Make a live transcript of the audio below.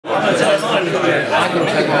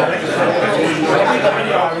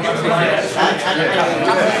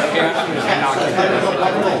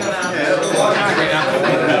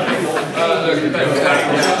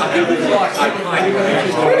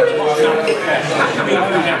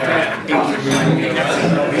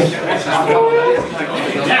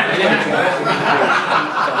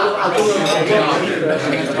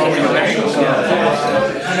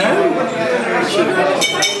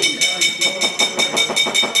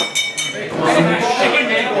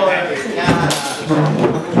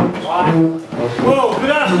Well, good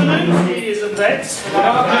afternoon, seniors and vets. I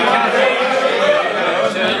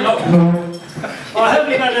hope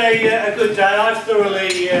you've had a good day. I've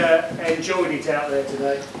thoroughly enjoyed it out there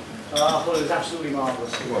today. I thought it was absolutely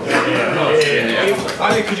marvellous.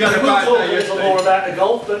 I think you had we'll talk a little more about the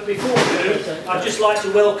golf, but before we do, I'd just like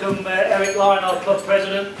to welcome Eric Lyon, our club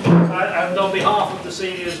president, and on behalf of the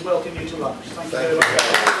seniors, welcome you to lunch. Thank you very much.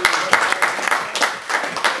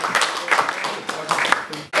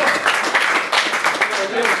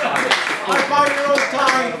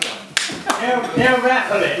 Now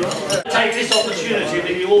rattle it. Take this opportunity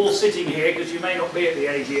that you're all sitting here, because you may not be at the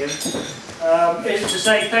AGM, is to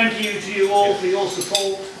say thank you to you all for your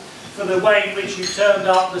support, for the way in which you've turned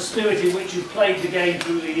up, the spirit in which you've played the game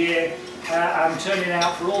through the year, and turning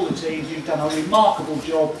out for all the teams. You've done a remarkable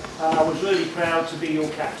job, and I was really proud to be your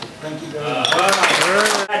captain. Thank you very much.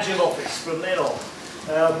 Badge of office from then on.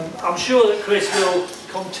 I'm sure that Chris will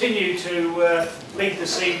continue to lead the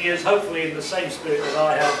seniors, hopefully in the same spirit that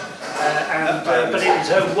I have, but in his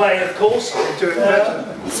own way, of course.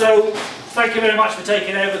 So, thank you very much for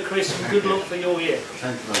taking over, Chris, and good luck for your year.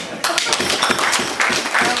 Thank you very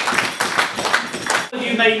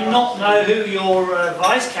much. You may not know who your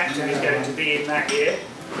vice captain is going to be in that year,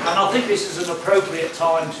 and I think this is an appropriate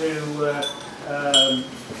time to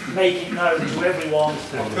make it known to everyone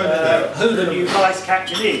who the new vice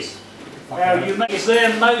captain is. He's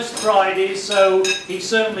there most Fridays, so he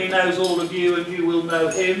certainly knows all of you and you will know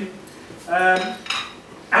him.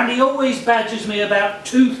 And he always badgers me about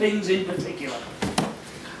two things in particular.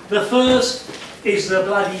 The first is the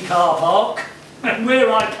bloody car park, and where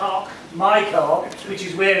I park my car, which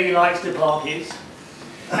is where he likes to park his.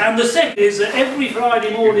 And the second is that every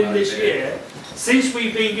Friday morning this year, since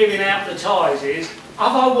we've been giving out the ties,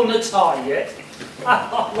 have I won a tie yet?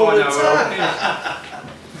 Have I won a tie?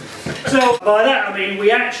 So by that I mean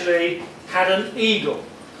we actually had an eagle.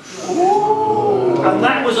 Ooh. And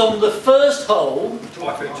that was on the first hole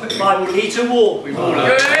by Peter Ward.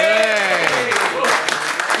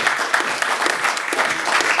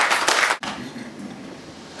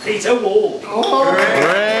 Peter Ward. Oh.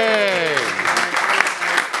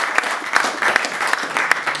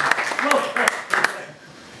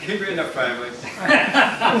 Keep it in the family.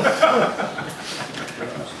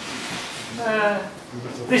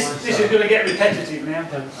 This is going to get repetitive now.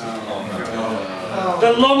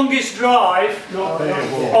 The longest drive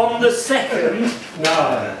on the second.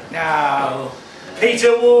 No.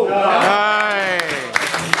 Peter Ward.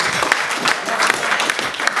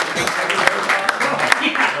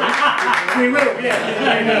 We will,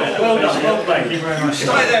 yeah. Well done, well played. Thank you very much.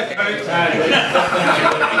 Stay there,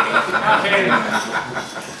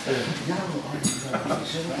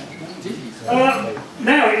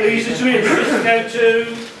 now it leaves us really just to go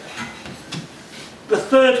to the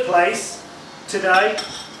third place today.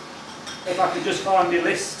 If I could just find the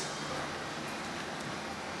list.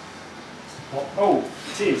 Oh,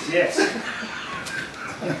 it is, yes.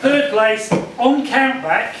 Third place on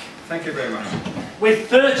countback. Thank you very much. With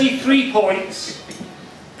 33 points,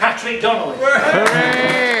 Patrick Donnelly.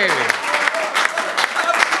 Hooray!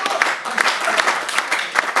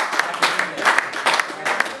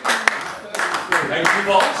 Thank you,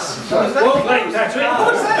 boss. Well played, Patrick.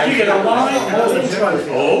 You get a line golden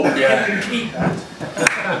trophy. Oh, yeah. You can keep that.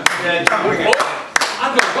 Yeah, don't forget.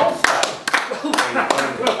 I've got golf.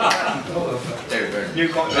 You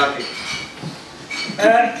got lucky.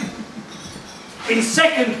 In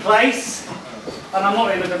second place, and I'm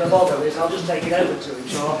not even going to bother this, I'll just take it over to him,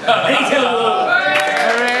 Sean. Peter Ward.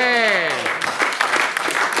 Hooray!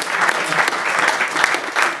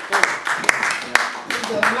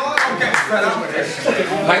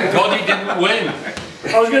 Thank God he didn't win.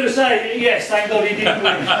 I was going to say, yes, thank God he didn't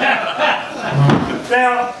win.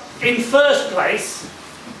 Now, in first place,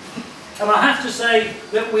 and I have to say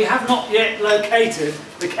that we have not yet located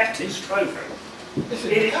the captain's trophy.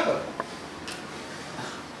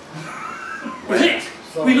 Was it?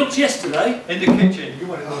 We looked yesterday. In the kitchen.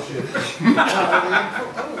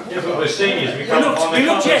 Yeah, but we're seniors. We We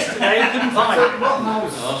looked yesterday and couldn't find it.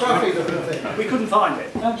 We couldn't find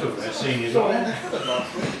it. We're seniors.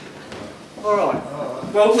 All right.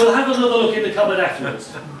 Well, we'll have another look in the cupboard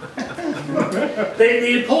afterwards.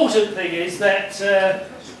 The important thing is that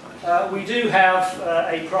we do have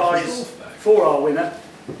a prize for our winner,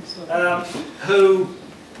 who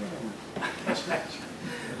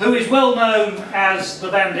is well known as the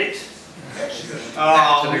Bandit.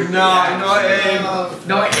 Oh, no, not him.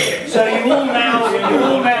 Not here. So you all now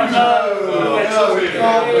know.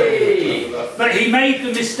 But he made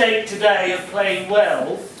the mistake today of playing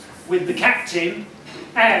well with the captain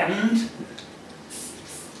and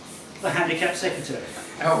the handicap secretary.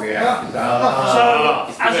 Oh yeah.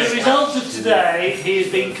 So as a result of today, he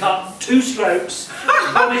has been cut 2 strokes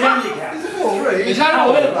from his handicap.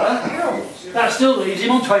 However, that still leaves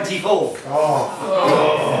him on 24.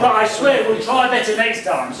 But I swear we'll try better next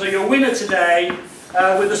time. So your winner today,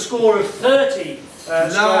 with a score of 30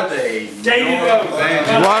 strokes, David Rose.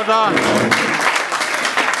 Well done.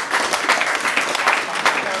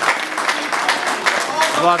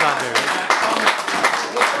 Well done, David.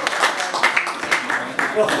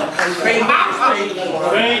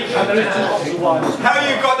 How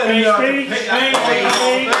you got the nerve to pick that?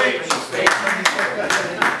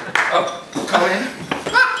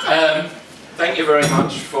 Thank you very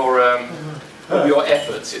much for all your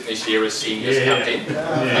efforts in this year as seniors captain. You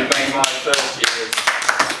made my first year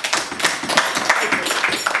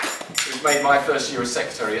as made my first year as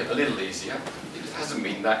secretary a little easier. It hasn't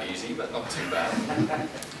been that easy, but not too bad.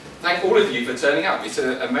 Thank all of you for turning up. It's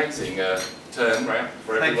an amazing turn round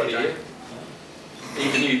for everybody here.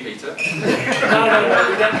 Even you, Peter.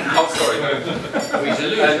 Oh, sorry, no.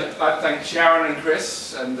 And I thank Sharon and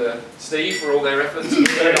Chris and Steve for all their efforts. And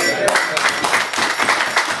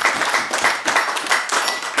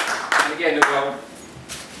again, well,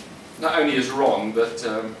 not only is Ron, but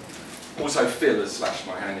also Phil has slashed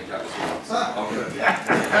my handicap as well.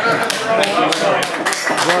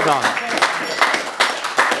 Well done.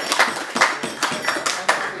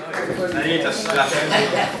 I need to slap him.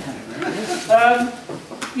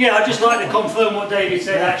 Yeah, I'd just like to confirm what David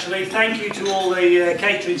said actually. Thank you to all the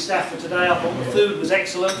catering staff for today. I thought the food was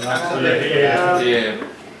excellent. Yeah.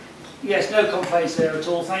 Yes, no complaints there at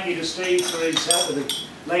all. Thank you to Steve for his help with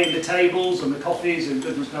laying the tables and the coffees and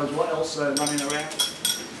goodness knows what else running around.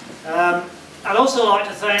 I'd also like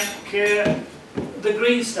to thank the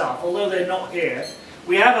green staff, although they're not here.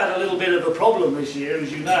 We have had a little bit of a problem this year, as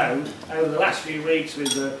you know, over the last few weeks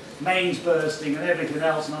with the mains bursting and everything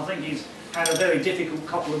else, and I think he's had a very difficult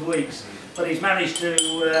couple of weeks, but he's managed to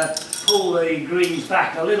pull the greens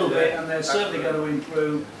back a little bit, and they're certainly going to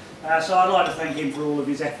improve. So I'd like to thank him for all of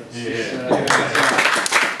his efforts.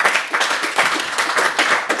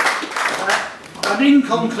 And in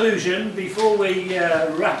conclusion, before we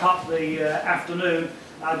wrap up the afternoon,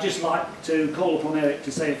 I'd just like to call upon Eric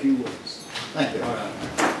to say a few words. Thank you.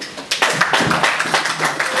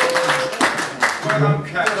 Well done,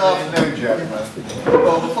 Good Captain. afternoon, gentlemen.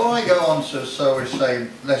 Well, before I go on to, so we say,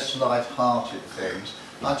 less light-hearted things,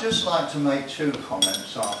 I'd just like to make 2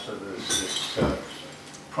 comments after this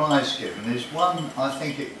prize given. Is one, I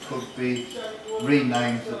think it could be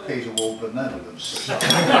renamed the Peter Wall Benevolence Society.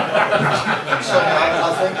 So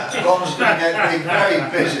I think Ron's going to be very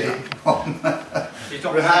busy on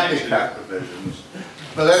handicap provisions.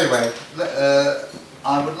 But anyway,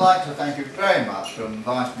 I would like to thank you very much for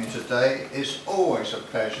inviting me today. It's always a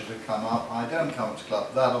pleasure to come up. I don't come to the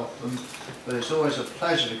club that often, but it's always a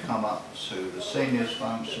pleasure to come up to the seniors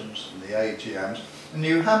functions and the AGMs. And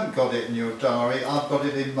you haven't got it in your diary, I've got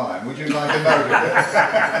it in mine. Would you like a note of it?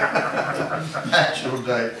 Actual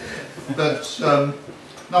date. But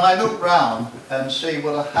now I look round and see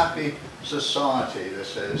what a happy society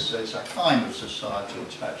this is. It's a kind of society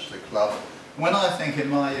attached to the club. When I think in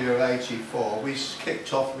my year of 84, we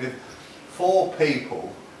kicked off with 4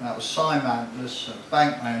 people. That was Simon Antlers, a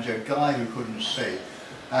bank manager, a guy who couldn't see.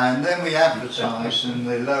 And then we advertised in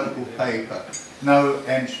the local paper, no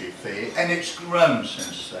entry fee, and it's grown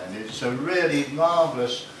since then. It's a really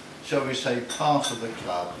marvellous, shall we say, part of the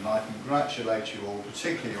club, and I congratulate you all,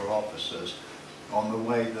 particularly your officers, on the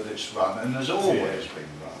way that it's run, and has always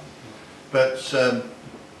been run. But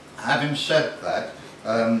having said that,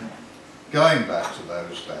 going back to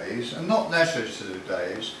those days, and not necessarily to the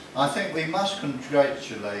days, I think we must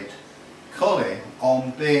congratulate Colin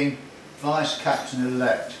on being vice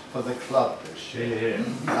captain-elect for the club this year.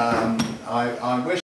 I wish